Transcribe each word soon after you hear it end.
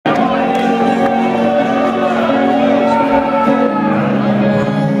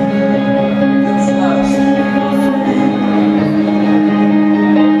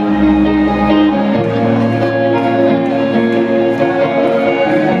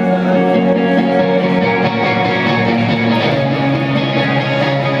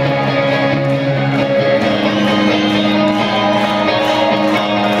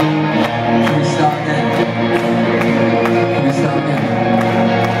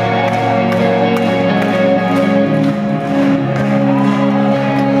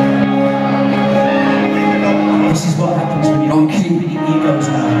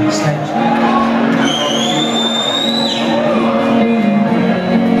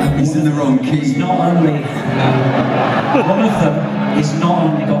in the wrong key. It's not only one of them is not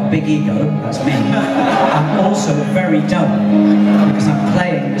only got a big ego, that's me. I'm also very dumb because I'm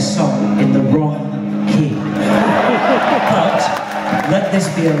playing this song in the wrong key. But let this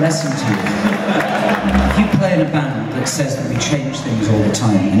be a lesson to you. If you play in a band that says that we change things all the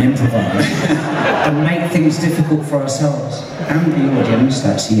time and improvise and make things difficult for ourselves and the audience,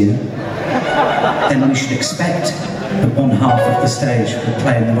 that's you, then we should expect that one half of the stage will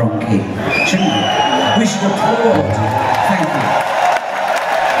play in the wrong key, shouldn't we? We should applaud. Thank you.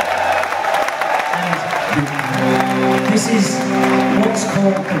 And this is what's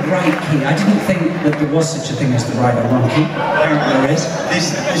called the right key. I didn't think that there was such a thing as the right or wrong key. Apparently there is.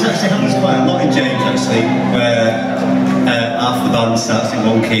 This actually happens quite a lot in James, actually, where half the band starts in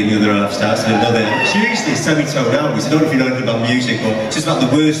one key and the other half starts in another. It's usually semitone outwards. I don't know if you know anything about music, but it's just about the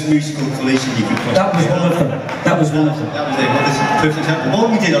worst musical collision you could possibly That was one of them. That was one of them. That was it. Well, this is a perfect example. The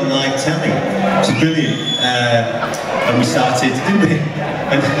one we did on live telly, which is brilliant. And we started, didn't we?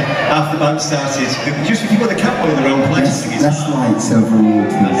 And half the band started, just if you got the capo in the wrong place. That's lights over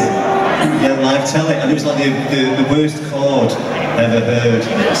waters. Yeah, live telly, and it was like the worst chord ever heard.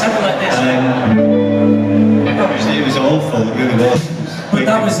 Something like this. It was awful, it really was. But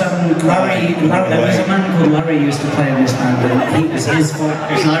that was Larry, there was a man called Larry who used to play in this band, and it was his fault.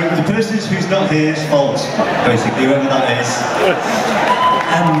 It was Larry, the person who's not here's fault, basically, whoever that is.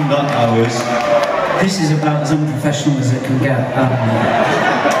 Not ours. This is about as unprofessional as it can get.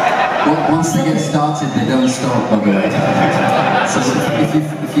 Once they get started, they don't stop, by the way. So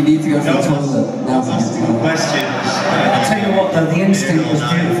if you need to go to the toilet, now's a good time. Questions. I'll tell you what though, the instinct was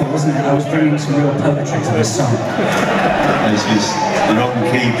beautiful, wasn't it? I was bringing some real poetry to this song. This is the wrong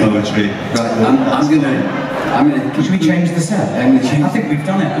key poetry. Right, I'm gonna. Should we change the set? I think we've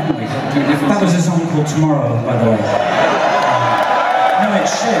done it, haven't we? That was a song called Tomorrow, by the way. No,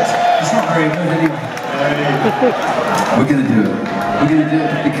 it's shit. It's not very good anyway. We're gonna do it. We're gonna do it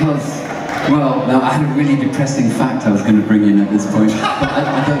because, well, now I had a really depressing fact I was going to bring in at this point, but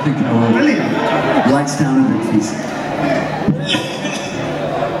I don't think I will. Brilliant. Lights down a bit, please.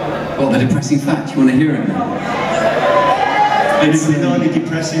 Well, the depressing fact, you want to hear it now? And is there any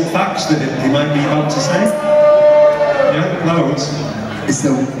depressing facts that they might be about to say? Yeah, loads.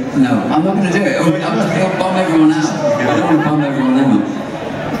 No, I'm not going to do it. I'll bum everyone out. I don't want to bum everyone out.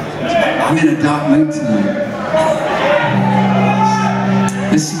 I'm in a dark mood tonight.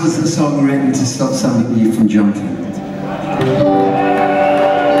 This was the song written to stop somebody from jumping.